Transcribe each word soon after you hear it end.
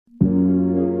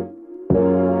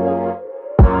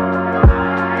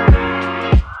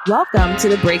Welcome to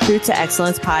the Breakthrough to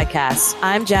Excellence podcast.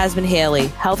 I'm Jasmine Haley,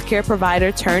 healthcare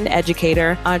provider turned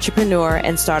educator, entrepreneur,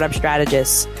 and startup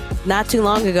strategist. Not too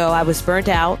long ago, I was burnt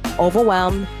out,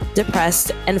 overwhelmed,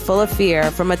 depressed, and full of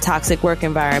fear from a toxic work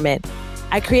environment.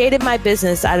 I created my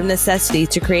business out of necessity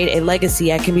to create a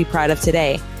legacy I can be proud of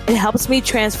today. It helps me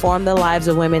transform the lives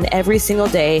of women every single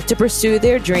day to pursue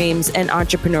their dreams and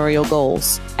entrepreneurial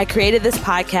goals. I created this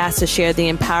podcast to share the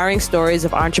empowering stories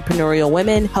of entrepreneurial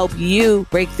women, help you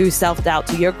break through self-doubt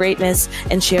to your greatness,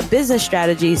 and share business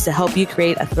strategies to help you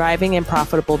create a thriving and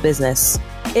profitable business.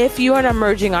 If you are an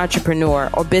emerging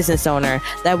entrepreneur or business owner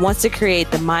that wants to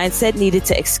create the mindset needed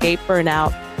to escape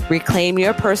burnout, reclaim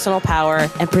your personal power,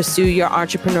 and pursue your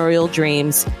entrepreneurial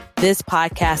dreams, this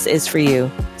podcast is for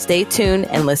you. Stay tuned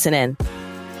and listen in.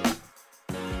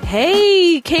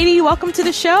 Hey, Katie, welcome to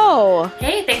the show.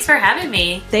 Hey, thanks for having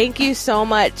me. Thank you so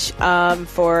much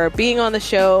for being on the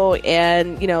show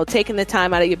and, taking the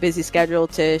time out of your busy schedule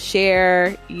to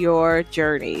share your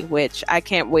journey, which I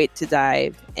can't wait to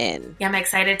dive in. Yeah, I'm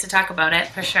excited to talk about it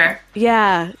for sure.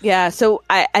 Yeah. So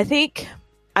I think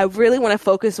I really want to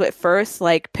focus with first,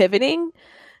 pivoting,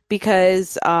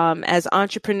 because as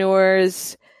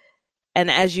entrepreneurs, and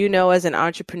as you know, as an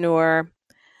entrepreneur,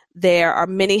 there are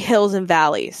many hills and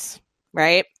valleys,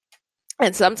 right?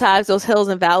 And sometimes those hills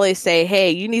and valleys say,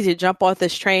 hey, you need to jump off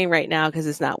this train right now because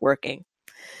it's not working.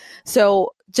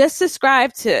 So just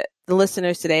describe to the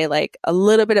listeners today, a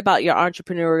little bit about your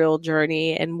entrepreneurial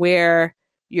journey and where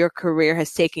your career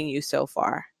has taken you so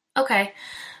far. Okay.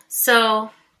 So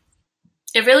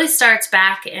it really starts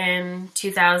back in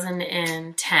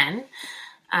 2010.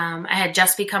 I had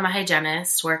just become a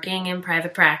hygienist working in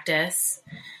private practice,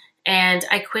 and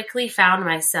I quickly found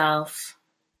myself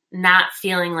not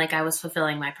feeling like I was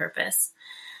fulfilling my purpose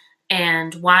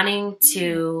and wanting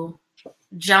to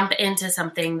jump into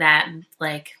something that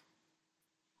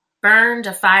burned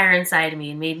a fire inside of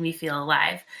me and made me feel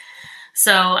alive.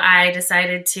 So I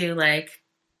decided to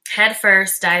head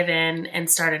first dive in and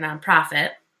start a nonprofit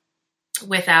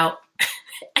without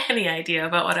any idea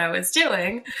about what I was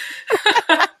doing.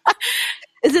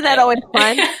 Isn't that always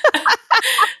fun?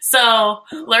 So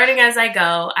learning as I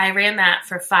go, I ran that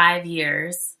for 5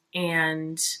 years,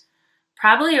 and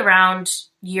probably around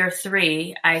year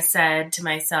 3, I said to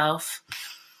myself,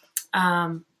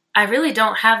 I really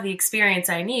don't have the experience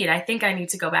I need. I think I need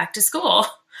to go back to school.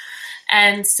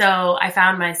 And so I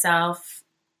found myself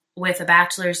with a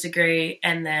bachelor's degree,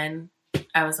 and then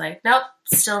I was like, nope,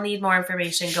 still need more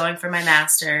information, going for my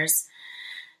master's.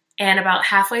 And about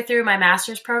halfway through my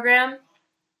master's program,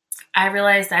 I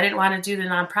realized I didn't want to do the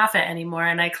nonprofit anymore,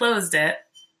 and I closed it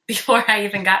before I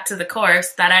even got to the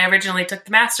course that I originally took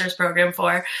the master's program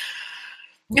for.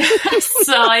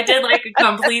 So I did a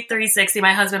complete 360.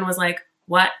 My husband was like,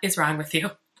 what is wrong with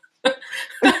you?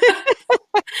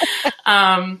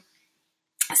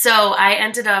 So I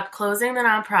ended up closing the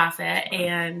nonprofit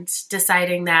and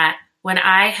deciding that when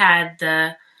I had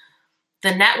the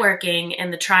networking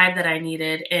and the tribe that I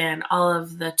needed and all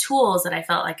of the tools that I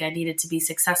felt like I needed to be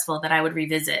successful, that I would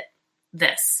revisit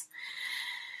this.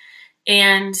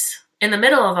 And in the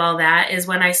middle of all that is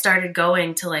when I started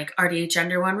going to RDH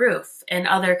Under One Roof and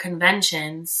other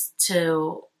conventions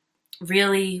to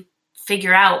really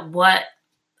figure out what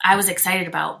I was excited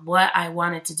about, what I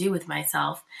wanted to do with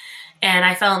myself. And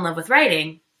I fell in love with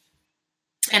writing.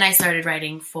 And I started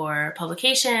writing for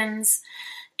publications,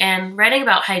 and writing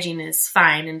about hygiene is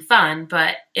fine and fun,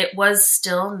 but it was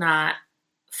still not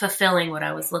fulfilling what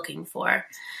I was looking for.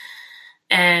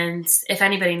 And if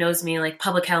anybody knows me,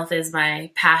 public health is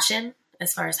my passion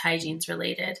as far as hygiene's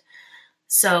related.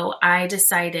 So I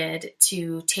decided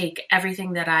to take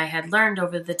everything that I had learned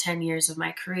over the 10 years of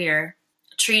my career,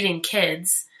 treating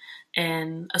kids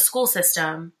in a school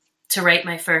system, to write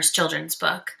my first children's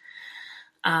book.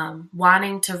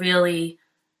 Wanting to really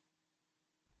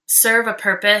serve a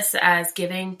purpose as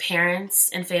giving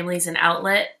parents and families an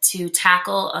outlet to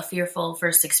tackle a fearful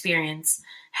first experience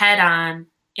head on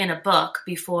in a book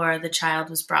before the child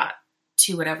was brought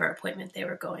to whatever appointment they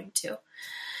were going to.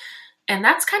 And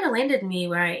that's kind of landed me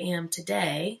where I am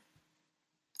today.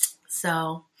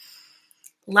 So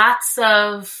lots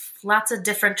of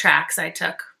different tracks I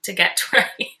took to get to where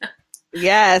I am.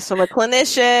 Yes, from a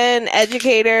clinician,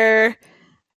 educator,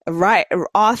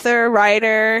 author,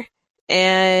 writer,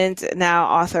 and now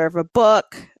author of a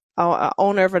book,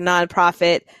 owner of a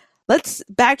nonprofit. Let's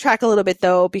backtrack a little bit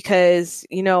though, because,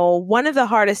 one of the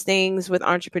hardest things with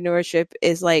entrepreneurship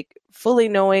is fully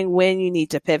knowing when you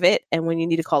need to pivot and when you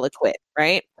need to call it quit,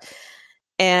 right?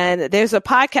 And there's a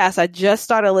podcast I just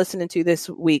started listening to this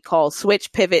week called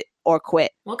Switch, Pivot, or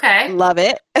Quit. Okay. Love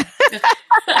it.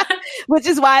 Which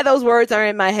is why those words are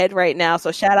in my head right now.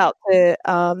 So shout out to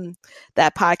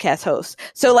that podcast host.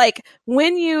 So like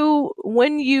when you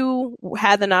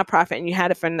had the nonprofit and you had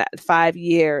it for 5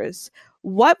 years,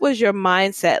 what was your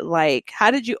mindset like? How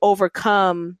did you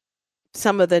overcome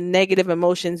some of the negative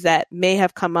emotions that may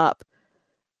have come up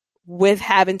with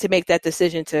having to make that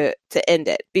decision to end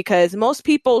it? Because most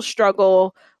people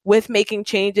struggle with making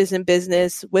changes in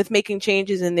business, with making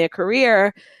changes in their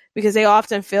career, because they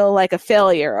often feel like a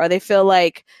failure, or they feel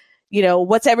like,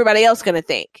 what's everybody else going to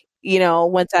think,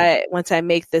 once I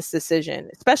make this decision,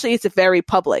 especially it's very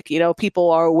public, people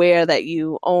are aware that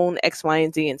you own X, Y,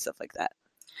 and Z and stuff like that.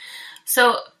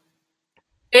 So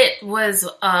it was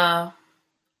a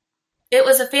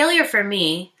failure for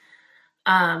me.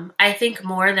 I think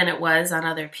more than it was on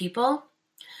other people.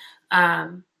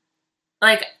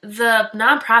 Like the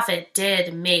nonprofit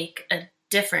did make a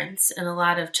difference in a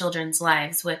lot of children's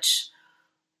lives, which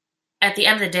at the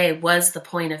end of the day was the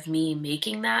point of me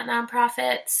making that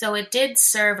nonprofit. So it did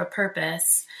serve a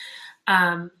purpose.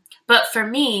 But for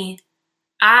me,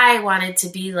 I wanted to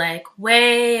be like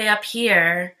way up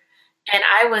here, and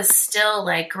I was still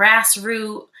like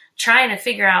grassroots trying to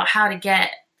figure out how to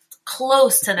get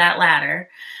close to that ladder.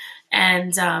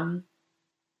 And,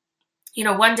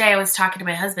 one day I was talking to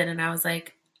my husband and I was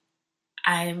like,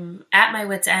 I'm at my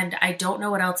wit's end. I don't know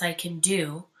what else I can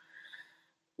do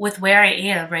with where I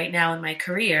am right now in my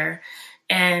career.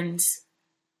 And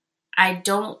I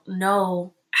don't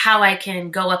know how I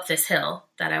can go up this hill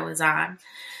that I was on.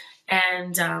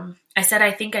 And I said,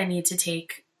 I think I need to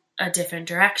take a different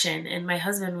direction. And my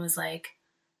husband was like,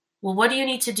 well, what do you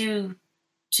need to do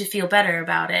to feel better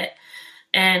about it?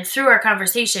 And through our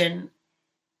conversation,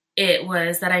 it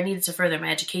was that I needed to further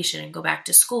my education and go back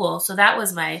to school. So that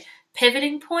was my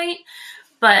pivoting point.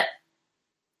 But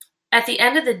at the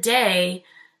end of the day,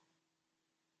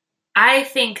 I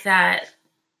think that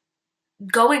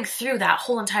going through that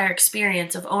whole entire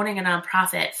experience of owning a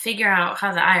nonprofit, figuring out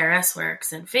how the IRS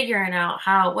works and figuring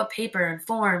out what paper and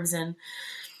forms and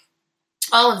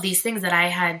all of these things that I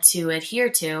had to adhere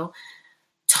to,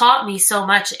 taught me so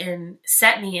much and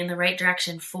set me in the right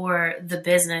direction for the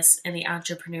business and the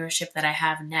entrepreneurship that I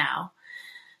have now.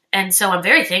 And so I'm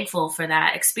very thankful for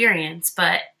that experience,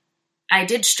 but I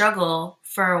did struggle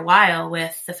for a while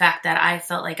with the fact that I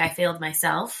felt like I failed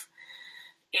myself,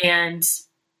 and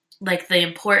like the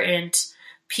important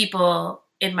people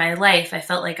in my life, I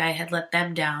felt like I had let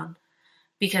them down,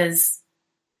 because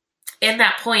in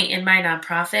that point in my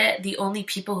nonprofit, the only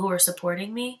people who were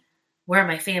supporting me were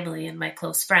my family and my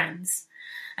close friends.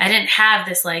 I didn't have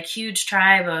this like huge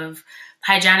tribe of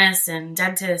hygienists and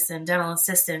dentists and dental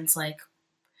assistants. Like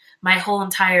my whole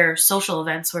entire social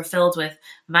events were filled with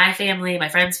my family, my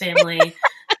friend's family,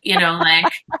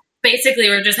 like basically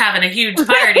we're just having a huge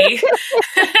party.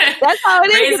 That's how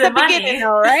it is at the beginning,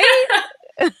 though, right?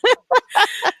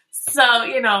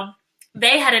 So,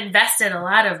 they had invested a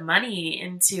lot of money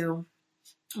into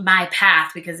my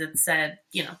path because it said,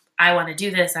 I want to do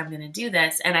this, I'm going to do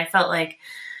this. And I felt like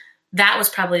that was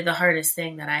probably the hardest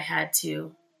thing that I had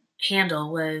to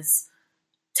handle, was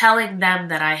telling them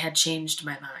that I had changed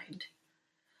my mind.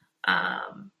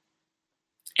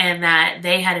 And that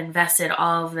they had invested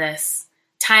all of this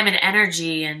time and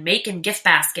energy and making gift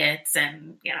baskets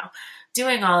and,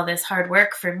 doing all of this hard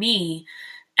work for me.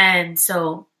 And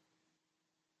so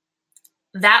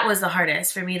that was the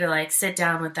hardest for me to like sit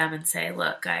down with them and say,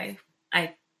 look,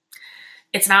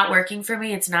 it's not working for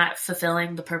me. It's not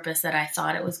fulfilling the purpose that I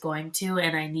thought it was going to,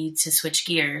 and I need to switch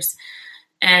gears.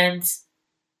 And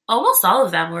almost all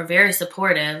of them were very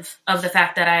supportive of the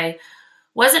fact that I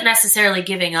wasn't necessarily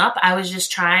giving up. I was just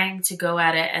trying to go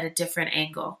at it at a different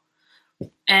angle.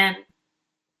 And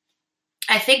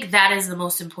I think that is the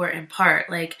most important part.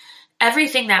 Like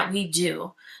everything that we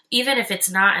do, even if it's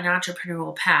not an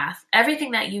entrepreneurial path,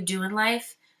 everything that you do in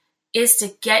life is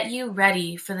to get you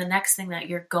ready for the next thing that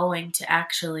you're going to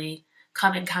actually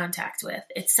come in contact with.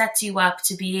 It sets you up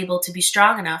to be able to be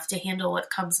strong enough to handle what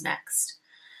comes next.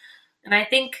 And I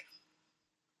think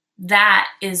that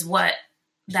is what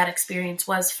that experience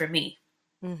was for me.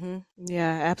 Mm-hmm.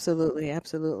 Yeah, absolutely.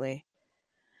 Absolutely.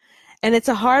 And it's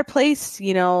a hard place,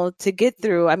 to get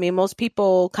through. I mean, most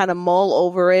people kind of mull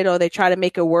over it, or they try to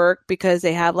make it work because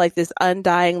they have like this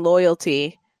undying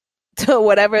loyalty to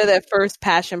whatever their first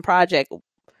passion project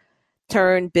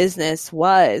turned business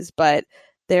was. But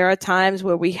there are times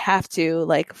where we have to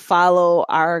like follow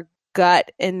our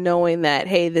gut and knowing that,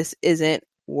 hey, this isn't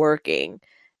working.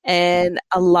 And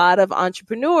a lot of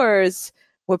entrepreneurs,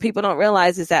 what people don't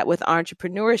realize is that with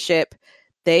entrepreneurship,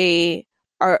 they're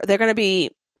going to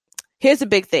be, here's a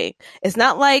big thing. It's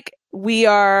not like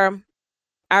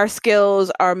our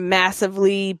skills are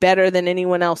massively better than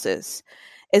anyone else's.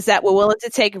 It's that we're willing to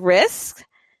take risks,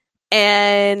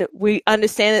 and we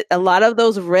understand that a lot of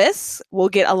those risks will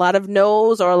get a lot of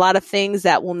no's or a lot of things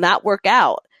that will not work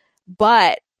out,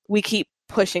 but we keep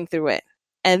pushing through it.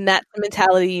 And that's the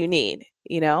mentality you need,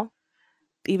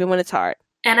 even when it's hard.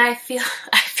 And I feel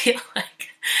like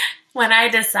when I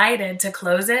decided to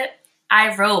close it,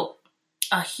 I wrote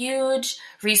a huge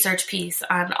research piece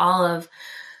on all of,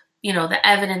 the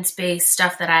evidence-based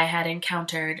stuff that I had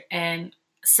encountered, and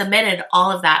submitted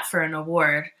all of that for an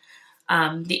award.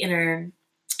 The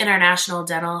International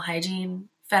Dental Hygiene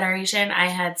Federation, I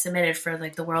had submitted for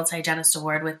the World's Hygienist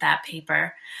Award with that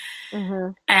paper.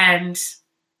 Mm-hmm. And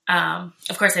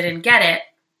of course I didn't get it,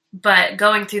 but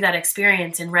going through that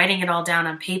experience and writing it all down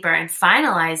on paper and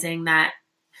finalizing that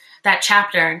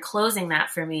chapter and closing that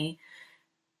for me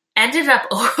ended up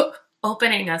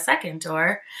opening a second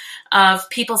door of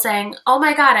people saying, "Oh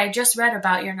my God, I just read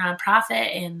about your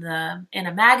nonprofit in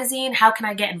a magazine. How can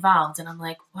I get involved?" And I'm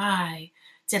like, why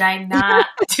did I not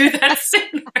do that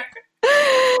sooner?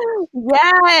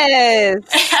 Yes.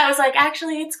 I was like,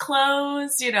 actually, it's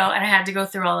closed, and I had to go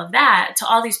through all of that to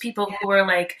all these people who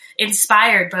were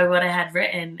inspired by what I had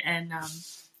written. And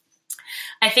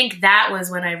I think that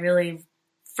was when I really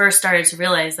first started to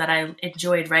realize that I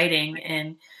enjoyed writing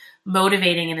and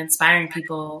motivating and inspiring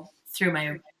people through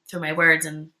my words.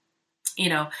 And,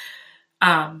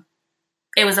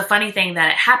 it was a funny thing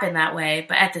that it happened that way,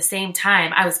 but at the same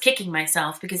time, I was kicking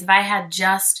myself, because if I had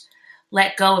just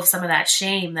let go of some of that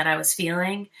shame that I was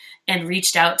feeling and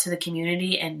reached out to the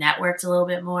community and networked a little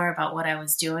bit more about what I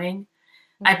was doing,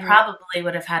 I probably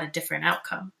would have had a different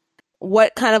outcome.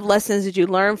 What kind of lessons did you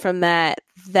learn from that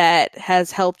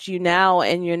has helped you now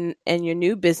in your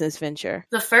new business venture?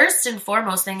 The first and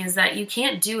foremost thing is that you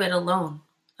can't do it alone.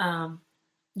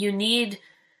 You need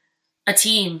a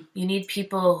team. You need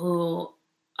people who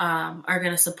are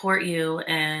going to support you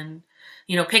and,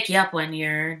 pick you up when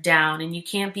you're down. And you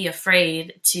can't be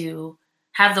afraid to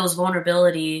have those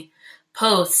vulnerability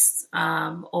posts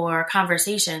or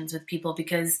conversations with people,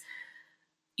 because,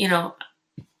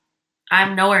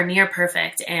 I'm nowhere near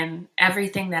perfect, and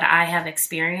everything that I have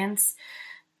experienced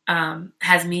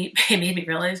has made me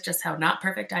realize just how not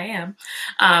perfect I am,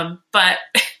 but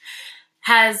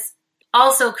has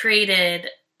also created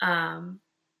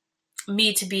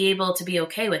me to be able to be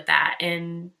okay with that,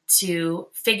 and to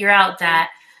figure out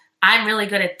that I'm really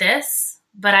good at this,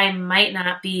 but I might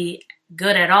not be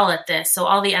good at all at this. So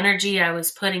all the energy I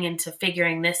was putting into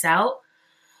figuring this out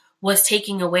was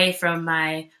taking away from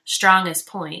my strongest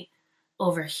point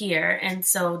over here. And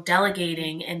so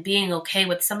delegating and being okay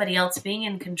with somebody else being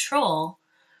in control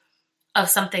of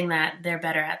something that they're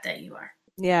better at than you are.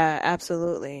 Yeah,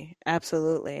 absolutely.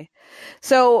 Absolutely.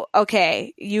 So,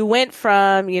 okay, you went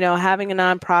from, having a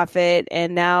nonprofit,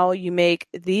 and now you make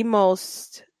the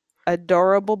most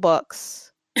adorable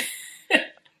books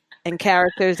and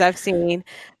characters I've seen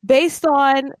based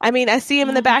on, I see him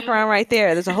in the background right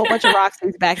there. There's a whole bunch of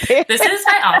Roxy's back there. This is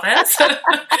my office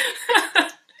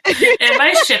in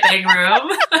my shipping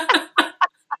room.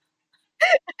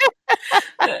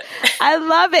 I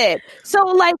love it.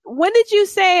 So when did you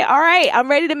say, all right, I'm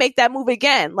ready to make that move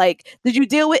again? Did you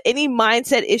deal with any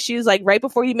mindset issues right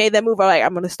before you made that move? Or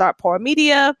I'm going to start Paw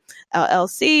Media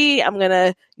LLC. I'm going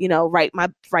to,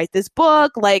 write this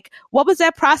book. What was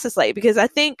that process like? Because I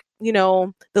think,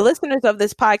 the listeners of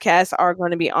this podcast are going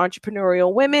to be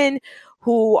entrepreneurial women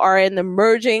who are in the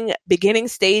merging beginning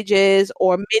stages,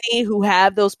 or many who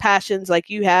have those passions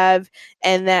like you have,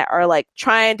 and that are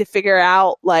trying to figure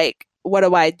out what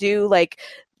do I do?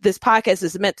 This podcast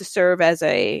is meant to serve as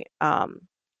a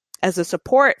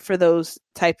support for those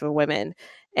type of women.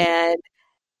 And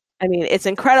it's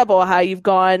incredible how you've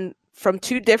gone from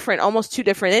almost two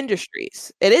different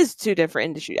industries. It is two different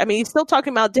industries. You're still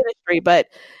talking about dentistry, but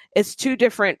it's two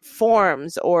different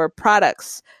forms or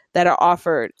products that are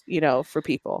offered, for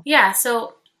people. Yeah.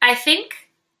 So I think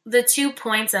the 2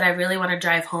 points that I really want to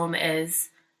drive home is,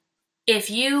 if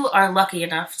you are lucky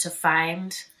enough to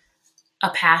find a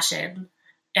passion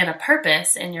and a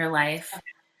purpose in your life,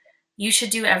 you should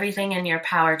do everything in your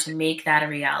power to make that a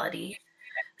reality.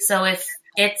 So if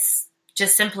it's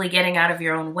just simply getting out of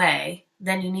your own way,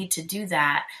 then you need to do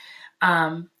that,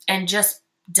 and just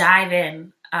dive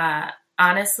in.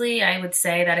 Honestly, I would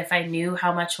say that if I knew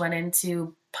how much went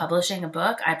into publishing a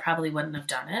book, I probably wouldn't have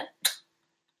done it.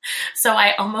 So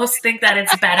I almost think that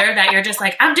it's better that you're just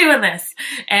I'm doing this,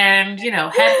 and,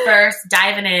 head first,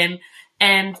 diving in.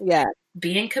 And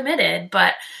being committed.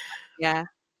 But Yeah.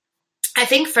 I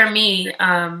think for me,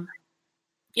 and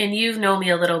you've known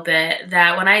me a little bit,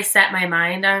 that when I set my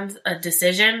mind on a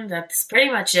decision, that's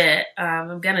pretty much it.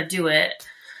 I'm going to do it.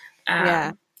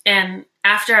 Yeah. And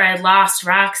after I lost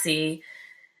Roxy,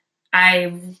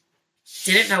 I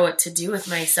didn't know what to do with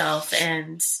myself.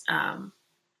 And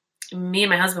me and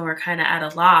my husband were kind of at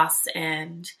a loss.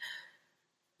 And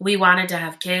we wanted to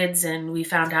have kids, and we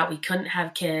found out we couldn't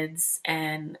have kids.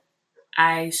 And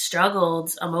I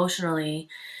struggled emotionally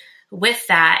with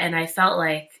that. And I felt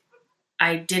like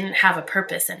I didn't have a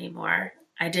purpose anymore.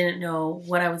 I didn't know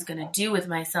what I was going to do with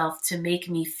myself to make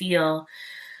me feel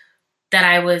that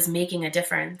I was making a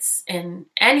difference in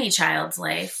any child's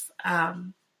life.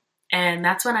 And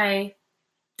that's when I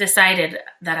decided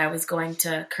that I was going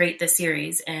to create this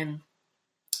series and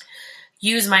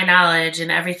use my knowledge and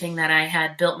everything that I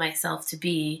had built myself to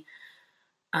be,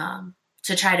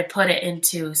 to try to put it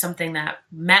into something that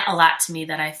meant a lot to me,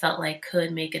 that I felt like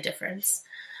could make a difference.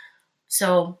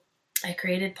 So I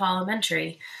created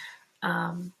Parliamentary.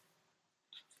 And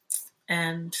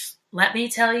let me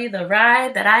tell you the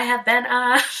ride that I have been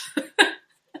on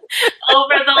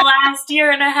over the last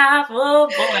year and a half. Oh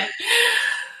boy.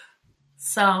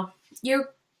 So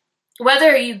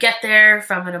whether you get there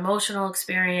from an emotional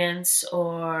experience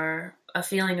or a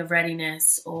feeling of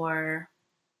readiness, or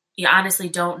you honestly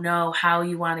don't know how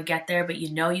you want to get there, but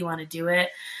you know you want to do it,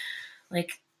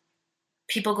 like,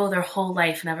 people go their whole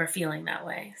life never feeling that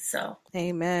way. So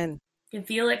Amen. you can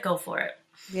feel it, go for it.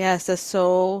 Yes, that's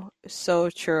so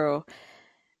true.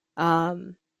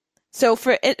 So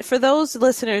for those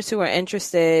listeners who are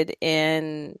interested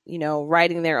in,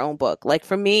 writing their own book, like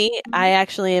for me, I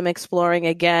actually am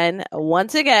exploring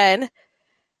once again,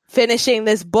 finishing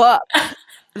this book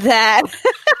that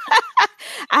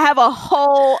I have a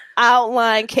whole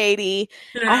outline, Katie.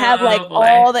 I have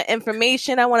all the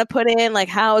information I want to put in, like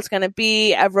how it's going to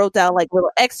be. I wrote down like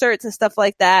little excerpts and stuff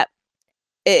like that.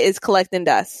 It is collecting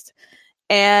dust.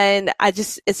 And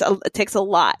it takes a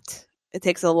lot. It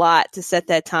takes a lot to set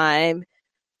that time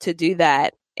to do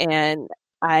that. And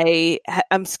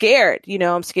I'm scared,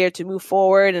 I'm scared to move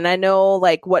forward. And I know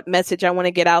like what message I want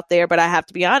to get out there, but I have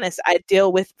to be honest, I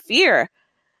deal with fear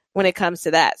when it comes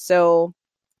to that. So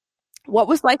what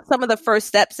was like some of the first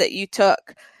steps that you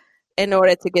took in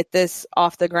order to get this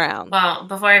off the ground? Well,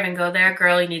 before I even go there,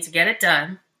 girl, you need to get it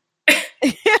done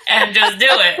and just do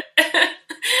it.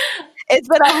 It's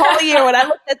been a whole year. When I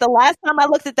looked at the last time I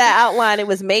looked at that outline, it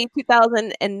was May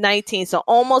 2019. So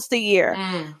almost a year,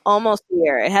 almost a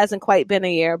year. It hasn't quite been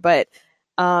a year, but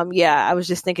I was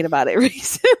just thinking about it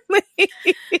recently.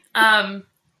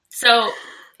 So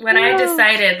when I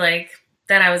decided like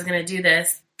that I was going to do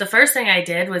this, the first thing I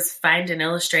did was find an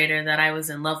illustrator that I was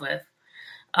in love with,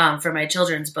 for my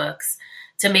children's books,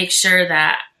 to make sure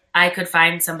that I could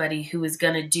find somebody who was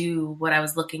going to do what I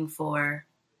was looking for,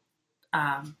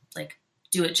 like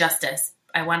do it justice.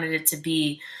 I wanted it to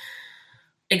be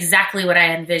exactly what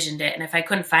I envisioned it. And if I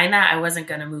couldn't find that, I wasn't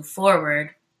going to move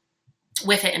forward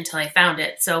with it until I found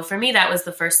it. So for me, that was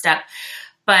the first step.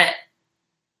 But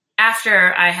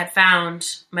after I had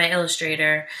found my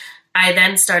illustrator, I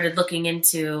then started looking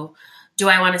into, do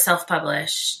I want to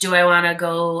self-publish? Do I want to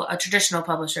go a traditional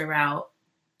publisher route?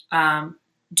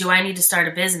 Do I need to start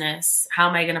a business? How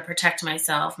am I going to protect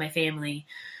myself, my family?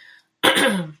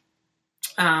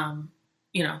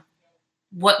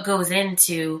 What goes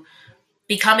into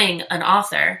becoming an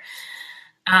author.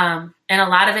 And a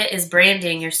lot of it is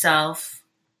branding yourself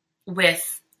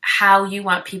with how you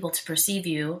want people to perceive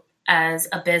you as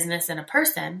a business and a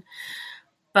person.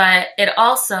 But it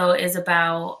also is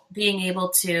about being able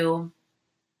to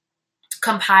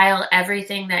compile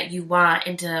everything that you want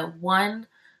into one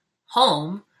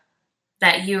home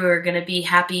that you're going to be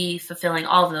happy fulfilling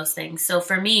all of those things. So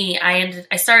for me,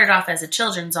 I started off as a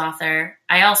children's author.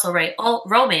 I also write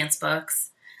romance books,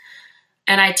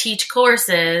 and I teach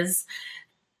courses,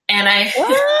 and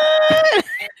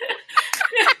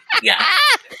yeah.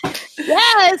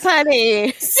 Yes,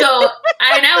 honey. So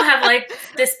I now have like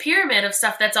this pyramid of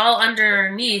stuff that's all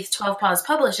underneath 12 Paws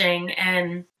Publishing.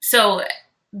 And so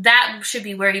that should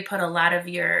be where you put a lot of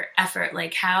your effort.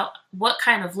 Like what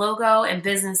kind of logo and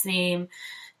business name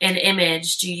and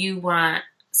image do you want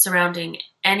surrounding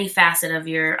any facet of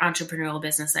your entrepreneurial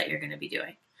business that you're going to be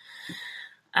doing?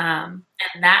 And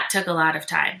that took a lot of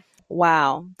time.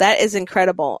 Wow, that is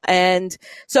incredible. And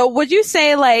so would you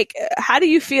say, like, how do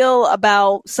you feel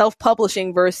about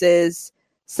self-publishing versus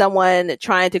someone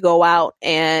trying to go out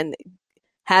and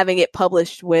having it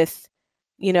published with,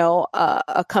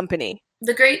 a company?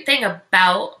 The great thing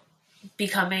about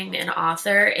becoming an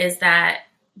author is that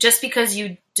just because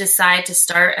you decide to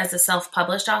start as a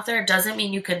self-published author doesn't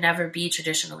mean you could never be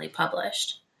traditionally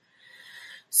published.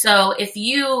 So if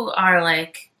you are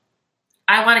like,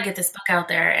 I want to get this book out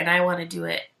there and I want to do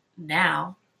it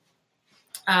now,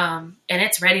 and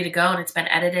it's ready to go and it's been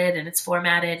edited and it's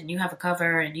formatted and you have a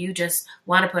cover and you just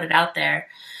want to put it out there,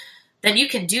 then you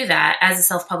can do that as a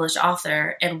self-published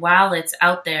author. And while it's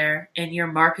out there and you're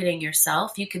marketing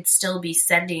yourself, you could still be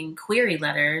sending query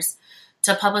letters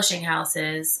to publishing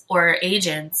houses or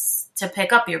agents to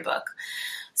pick up your book.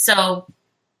 So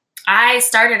I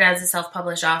started as a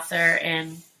self-published author,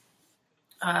 and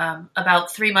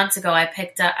about 3 months ago, I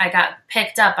got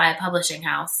picked up by a publishing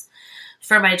house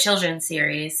for my children's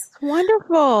series.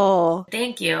 Wonderful.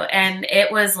 Thank you. And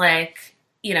it was like,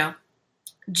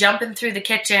 jumping through the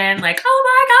kitchen, like,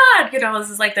 oh my God, this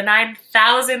is like the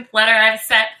 9,000th letter I've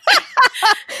sent.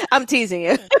 I'm teasing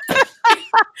you.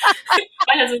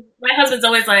 My husband's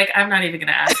always like, I'm not even going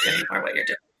to ask anymore what you're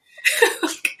doing.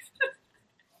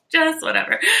 Just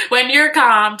whatever. When you're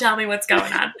calm, tell me what's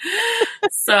going on.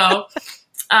 So,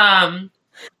 and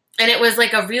it was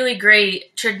like a really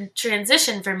great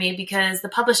transition for me, because the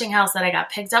publishing house that I got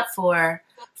picked up for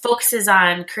focuses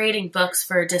on creating books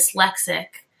for dyslexic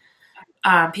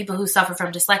people who suffer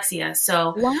from dyslexia.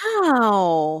 So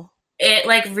wow, it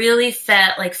like really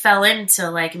fell into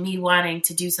like me wanting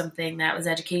to do something that was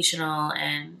educational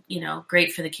and,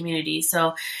 great for the community.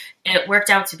 So it worked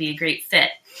out to be a great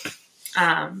fit.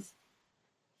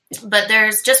 But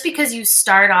just because you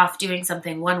start off doing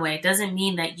something one way doesn't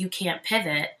mean that you can't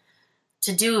pivot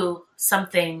to do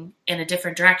something in a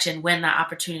different direction when that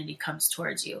opportunity comes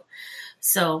towards you.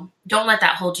 So don't let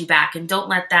that hold you back, and don't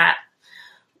let that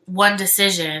one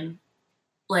decision,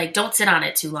 don't sit on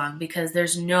it too long, because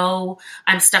there's no,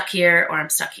 I'm stuck here or I'm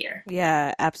stuck here.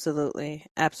 Yeah, absolutely.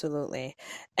 Absolutely.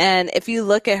 And if you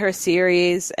look at her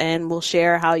series, and we'll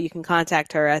share how you can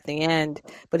contact her at the end,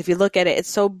 but if you look at it, it's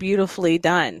so beautifully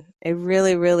done. It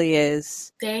really, really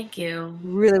is. Thank you.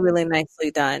 Really, really nicely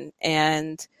done.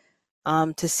 And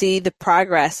to see the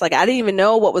progress, I didn't even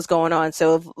know what was going on.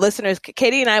 So listeners,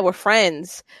 Katie and I were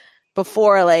friends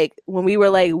before, when we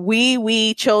were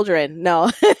wee children. No,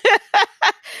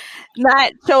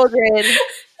 not children.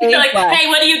 You're like, hey,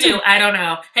 what do you do? I don't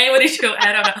know. Hey, what do you do?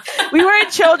 I don't know. We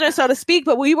weren't children, so to speak,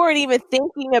 but we weren't even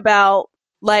thinking about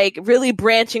really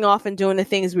branching off and doing the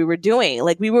things we were doing.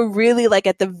 We were really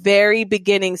at the very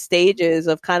beginning stages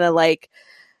of kind of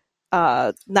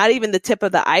not even the tip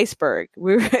of the iceberg.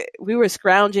 We were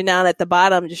scrounging down at the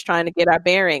bottom, just trying to get our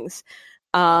bearings.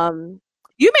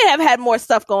 You may have had more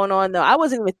stuff going on, though. I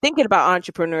wasn't even thinking about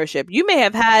entrepreneurship. You may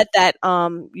have had that,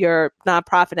 your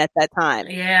nonprofit at that time.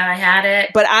 Yeah, I had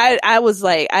it. But I was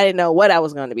I didn't know what I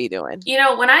was going to be doing.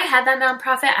 When I had that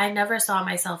nonprofit, I never saw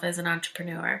myself as an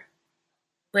entrepreneur,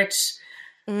 which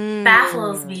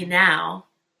baffles me now.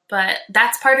 But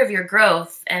that's part of your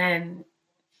growth. And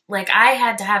I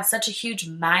had to have such a huge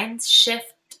mindset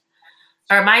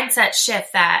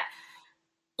shift that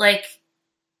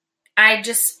I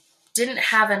just didn't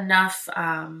have enough,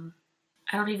 I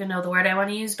don't even know the word I want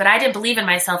to use, but I didn't believe in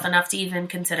myself enough to even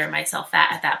consider myself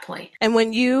that at that point. And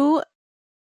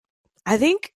I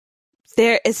think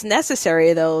it's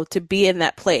necessary, though, to be in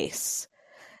that place,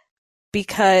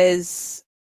 because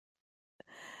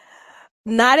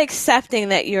not accepting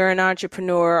that you're an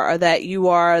entrepreneur or that you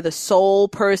are the sole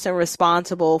person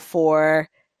responsible for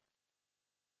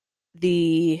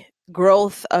the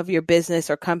growth of your business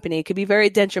or company could be very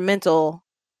detrimental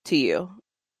to you.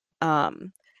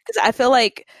 Because I feel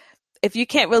like if you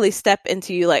can't really step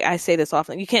into I say this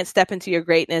often, you can't step into your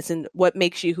greatness and what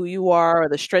makes you who you are, or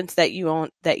the strengths that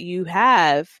you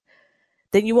have,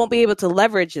 then you won't be able to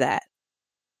leverage that.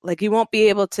 You won't be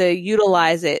able to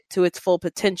utilize it to its full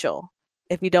potential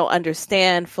if you don't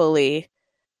understand fully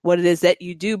what it is that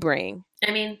you do bring. I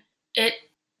mean, it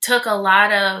took a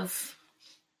lot of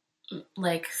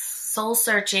soul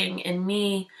searching and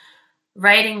me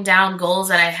writing down goals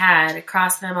that I had,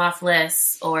 crossing them off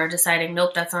lists, or deciding,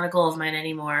 nope, that's not a goal of mine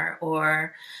anymore,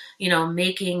 or,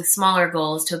 making smaller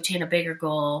goals to obtain a bigger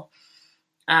goal,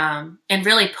 and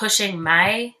really pushing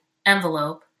my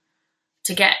envelope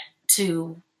to get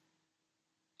to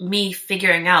me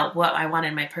figuring out what I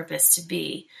wanted my purpose to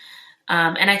be.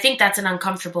 And I think that's an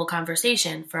uncomfortable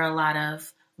conversation for a lot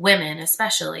of women,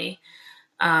 especially.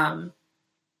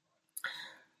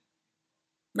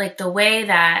 The way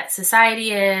that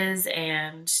society is,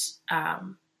 and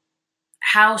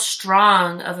how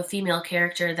strong of a female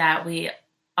character that we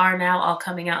are now all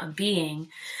coming out and being,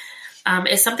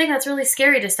 is something that's really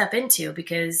scary to step into,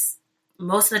 because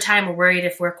most of the time we're worried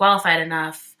if we're qualified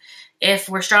enough, if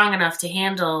we're strong enough to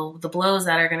handle the blows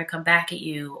that are going to come back at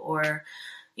you, or,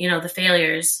 the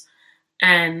failures.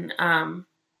 And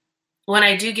when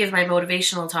I do give my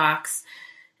motivational talks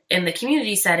in the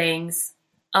community settings,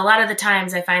 a lot of the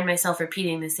times I find myself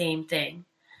repeating the same thing.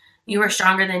 You are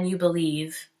stronger than you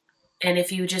believe. And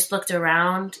if you just looked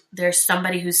around, there's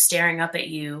somebody who's staring up at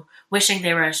you, wishing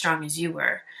they were as strong as you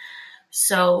were.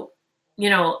 So,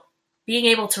 being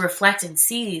able to reflect and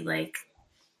see like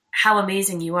how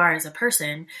amazing you are as a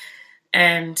person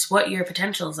and what your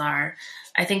potentials are,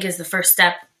 I think is the first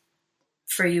step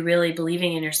for you really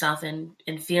believing in yourself and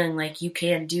feeling like you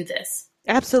can do this.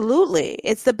 Absolutely.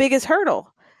 It's the biggest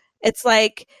hurdle. It's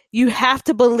like you have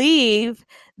to believe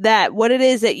that what it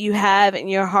is that you have in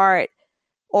your heart,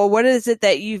 or what is it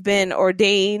that you've been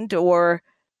ordained or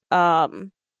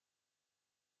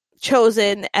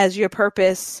chosen as your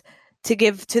purpose to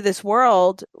give to this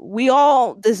world. We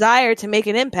all desire to make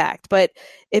an impact, but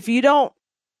if you don't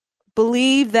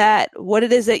believe that what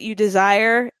it is that you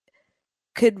desire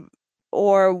could,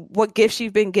 or what gifts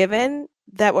you've been given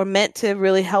that were meant to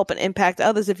really help and impact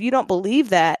others, if you don't believe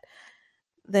that,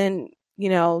 then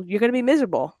you're going to be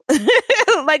miserable.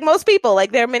 Like most people.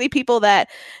 Like there are many people that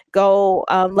go,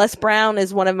 Les Brown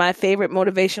is one of my favorite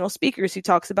motivational speakers. He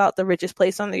talks about the richest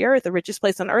place on the earth. The richest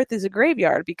place on earth is a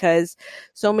graveyard, because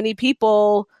so many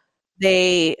people,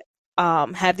 they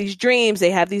have these dreams,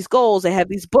 they have these goals, they have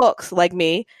these books, like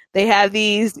me, they have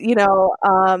these,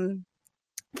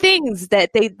 things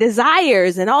that they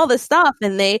desires and all this stuff,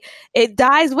 and it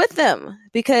dies with them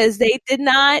because they did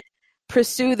not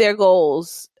pursue their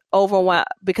goals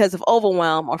because of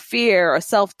overwhelm or fear or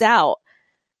self-doubt.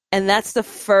 And that's the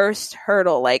first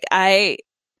hurdle. Like, I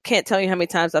can't tell you how many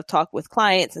times I've talked with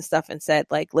clients and stuff and said,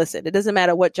 like, listen, it doesn't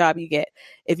matter what job you get.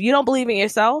 If you don't believe in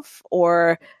yourself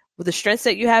or with the strengths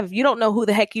that you have, if you don't know who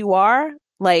the heck you are,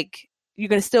 like, you're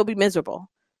going to still be miserable.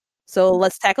 So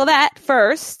let's tackle that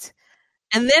first.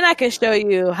 And then I can show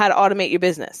you how to automate your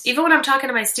business. Even when I'm talking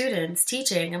to my students,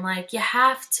 teaching, I'm like, you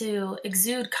have to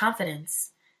exude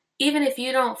confidence. Even if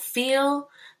you don't feel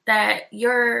that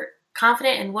you're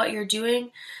confident in what you're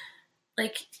doing,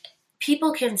 like,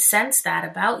 people can sense that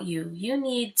about you. You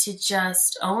need to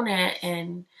just own it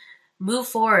and move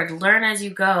forward, learn as you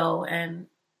go, and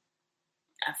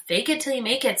fake it till you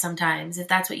make it sometimes, if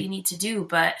that's what you need to do.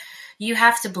 But you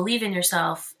have to believe in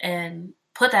yourself and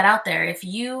put that out there. If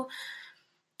you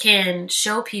can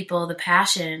show people the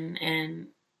passion and,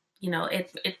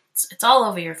 it's all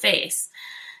over your face,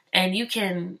 and you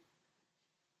can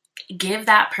give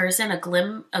that person a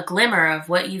glimmer of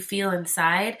what you feel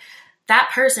inside,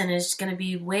 that person is going to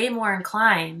be way more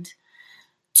inclined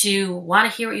to want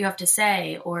to hear what you have to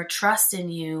say, or trust in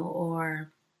you, or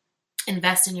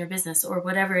invest in your business, or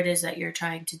whatever it is that you're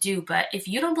trying to do. But if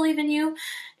you don't believe in you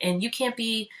and you can't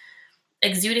be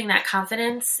exuding that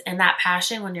confidence and that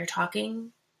passion when you're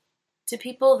talking to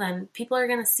people, then people are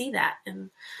going to see that. And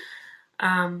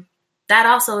that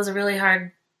also is a really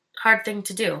hard thing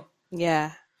to do.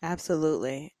 Yeah,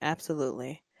 absolutely.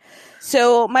 Absolutely.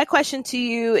 So my question to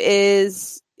you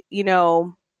is,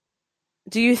 do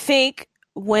you think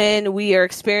when we are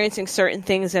experiencing certain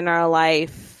things in our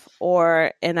life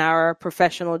or in our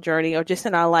professional journey or just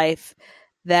in our life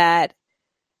that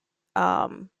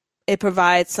it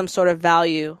provides some sort of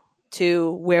value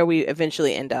to where we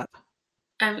eventually end up?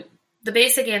 The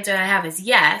basic answer I have is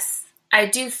yes. I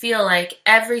do feel like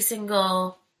every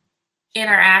single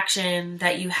interaction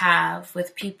that you have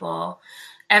with people,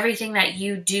 everything that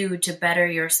you do to better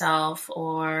yourself,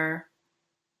 or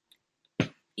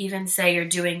even say you're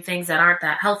doing things that aren't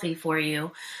that healthy for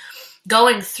you,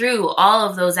 going through all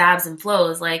of those ebbs and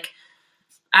flows, like,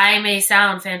 I may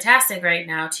sound fantastic right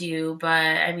now to you, but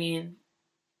I mean,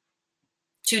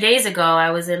 2 days ago,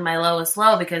 I was in my lowest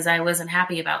low because I wasn't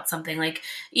happy about something. Like,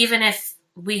 even if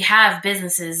we have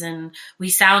businesses and we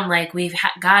sound like we've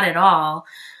got it all,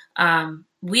 I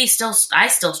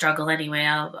still struggle anyway.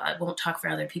 I won't talk for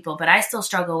other people, but I still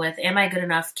struggle with, am I good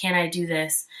enough? Can I do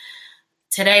this?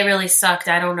 Today really sucked.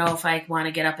 I don't know if I want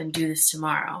to get up and do this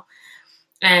tomorrow.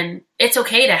 And it's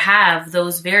okay to have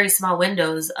those very small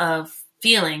windows of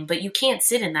feeling, but you can't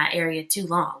sit in that area too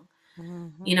long.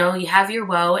 Mm-hmm. You have your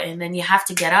woe, and then you have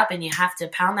to get up and you have to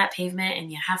pound that pavement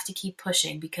and you have to keep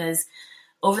pushing, because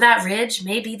over that ridge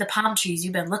may be the palm trees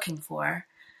you've been looking for.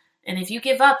 And if you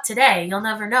give up today, you'll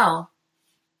never know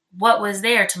what was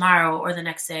there tomorrow or the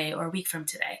next day or a week from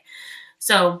today.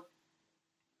 So,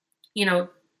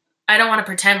 I don't want to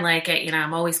pretend like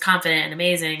I'm always confident and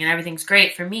amazing and everything's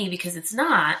great for me, because it's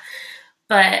not.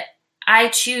 But I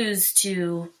choose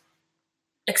to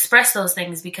express those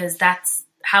things because that's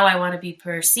how I want to be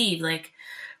perceived. Like,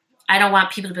 I don't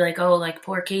want people to be like, oh, like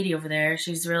poor Katie over there,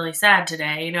 she's really sad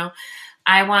today. You know,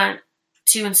 I want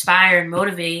to inspire and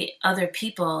motivate other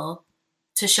people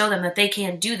to show them that they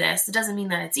can do this. It doesn't mean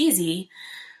that it's easy,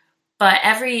 but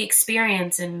every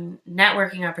experience and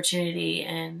networking opportunity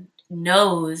and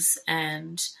no's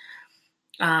and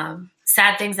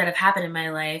sad things that have happened in my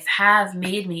life have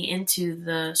made me into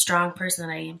the strong person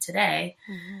that I am today.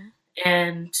 Mm-hmm.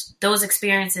 And those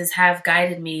experiences have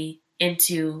guided me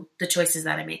into the choices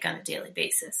that I make on a daily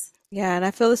basis. Yeah, and I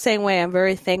feel the same way. I'm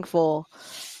very thankful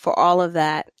for all of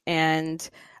that. And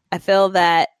I feel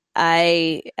that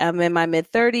I am in my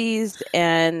mid-30s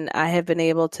and I have been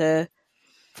able to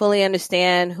fully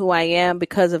understand who I am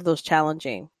because of those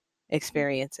challenging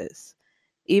experiences.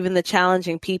 Even the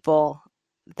challenging people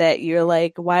that you're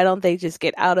like, why don't they just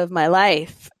get out of my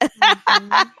life?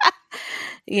 Mm-hmm.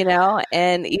 You know,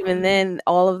 and even then,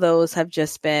 all of those have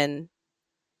just been,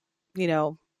 you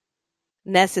know,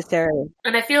 necessary.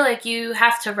 And I feel like you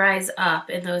have to rise up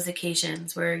in those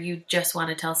occasions where you just want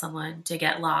to tell someone to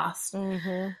get lost.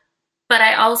 Mm-hmm. But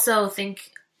I also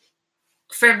think,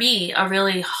 for me, a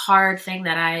really hard thing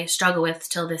that I struggle with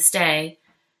till this day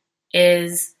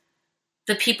is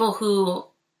the people who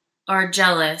are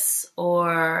jealous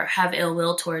or have ill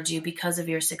will towards you because of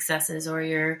your successes or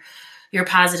your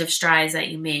positive strides that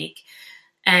you make.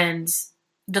 And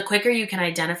the quicker you can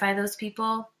identify those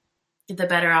people, the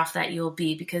better off that you'll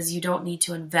be, because you don't need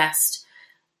to invest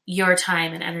your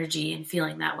time and energy in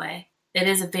feeling that way. It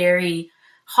is a very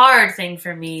hard thing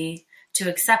for me to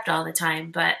accept all the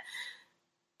time, but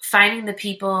finding the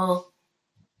people,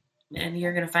 and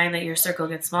you're going to find that your circle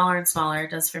gets smaller and smaller,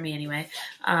 it does for me anyway,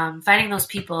 finding those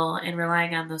people and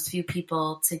relying on those few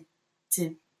people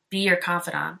to be your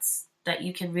confidants, that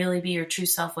you can really be your true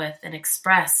self with and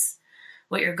express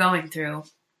what you're going through.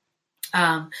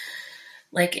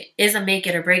 Like, is a make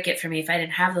it or break it for me. If I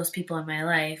didn't have those people in my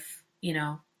life, you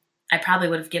know, I probably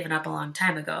would have given up a long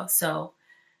time ago. So,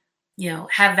 you know,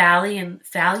 have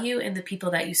value in the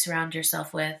people that you surround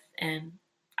yourself with. And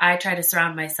I try to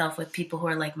surround myself with people who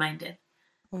are like-minded.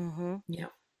 Mm-hmm. You know,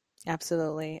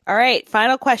 absolutely. All right.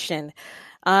 Final question.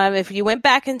 If you went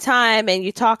back in time and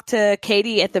you talked to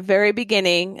Katie at the very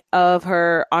beginning of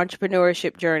her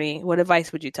entrepreneurship journey, what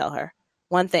advice would you tell her?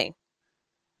 One thing.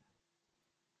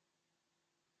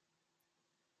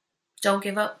 Don't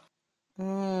give up. I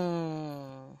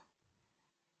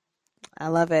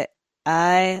love it.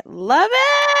 I love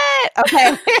it.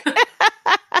 Okay.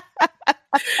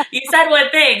 You said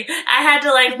one thing. I had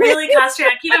to like really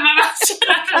concentrate on keeping my mouth shut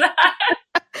after that.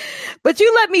 But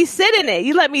you let me sit in it.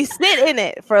 You let me sit in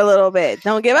it for a little bit.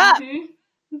 Don't give up.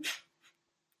 Mm-hmm.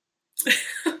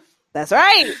 That's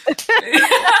right.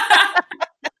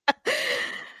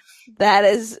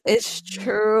 It's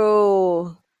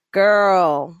true,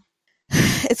 girl.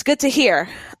 It's good to hear,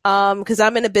 because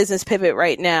I'm in a business pivot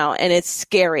right now, and it's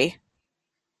scary.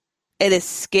 It is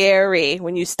scary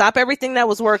when you stop everything that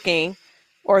was working,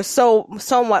 or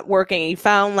somewhat working. You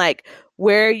found like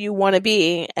where you want to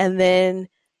be, and then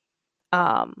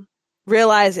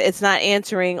realize it's not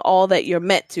answering all that you're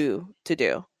meant to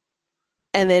do,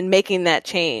 and then making that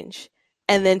change,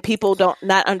 and then people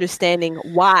not understanding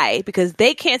why, because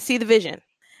they can't see the vision.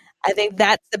 I think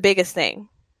that's the biggest thing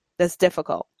that's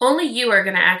difficult. Only you are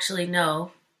going to actually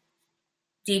know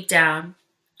deep down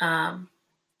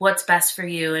what's best for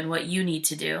you and what you need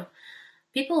to do.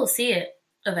 People will see it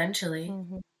eventually,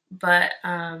 mm-hmm. but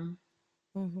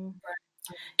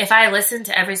if I listened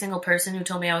to every single person who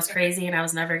told me I was crazy and I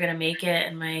was never going to make it,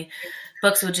 and my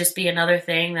books would just be another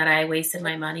thing that I wasted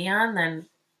my money on, then,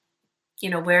 you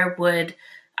know, where would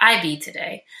I be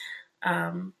today?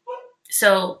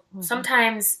 So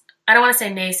sometimes, I don't want to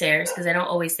say naysayers, because I don't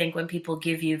always think when people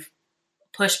give you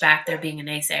pushback, they're being a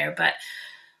naysayer, but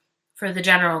for the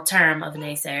general term of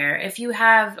naysayer, if you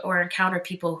have or encounter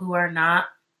people who are not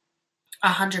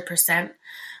 100%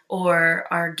 or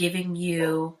are giving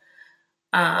you,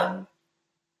 like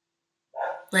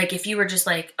if you were just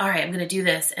like, all right, I'm going to do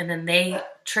this, and then they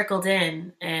trickled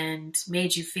in and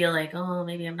made you feel like, oh,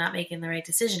 maybe I'm not making the right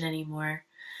decision anymore,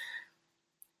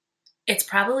 it's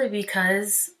probably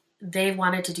because they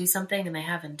wanted to do something and they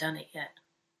haven't done it yet.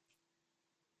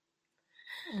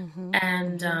 Mm-hmm.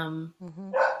 And,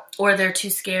 or they're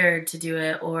too scared to do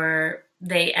it, or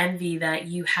they envy that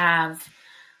you have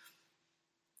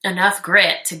enough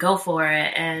grit to go for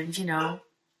it. And, you know,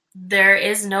 there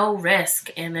is no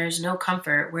risk and there's no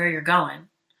comfort where you're going.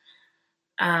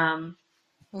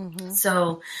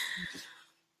 So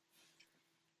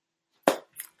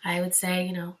I would say,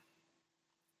 you know,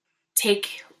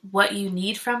 take what you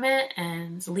need from it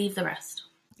and leave the rest.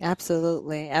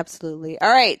 Absolutely. Absolutely. All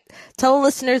right. Tell the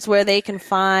listeners where they can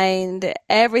find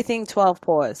everything 12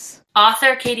 Paws.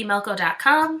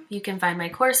 AuthorKatieMelko.com. You can find my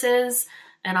courses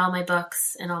and all my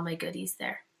books and all my goodies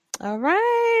there. All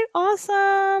right.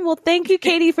 Awesome. Well, thank you,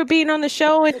 Katie, for being on the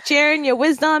show and sharing your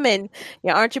wisdom and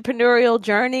your entrepreneurial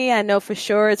journey. I know for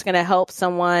sure it's going to help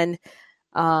someone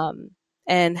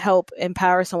and help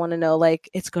empower someone to know, like,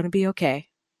 it's going to be okay.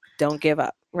 Don't give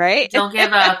up. Right? Don't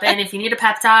give up. And if you need a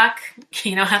pep talk,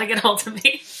 you know how to get hold of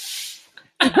me.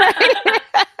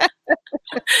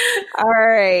 All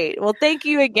right. Well, thank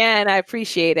you again. I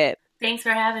appreciate it. Thanks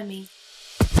for having me.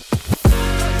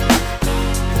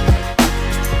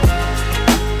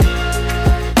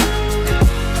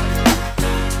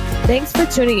 Thanks for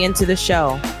tuning into the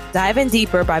show. Dive in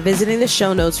deeper by visiting the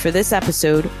show notes for this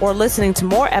episode or listening to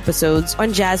more episodes on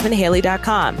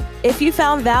JasmineHaley.com. If you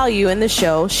found value in the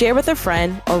show, share with a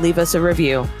friend or leave us a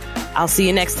review. I'll see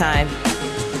you next time.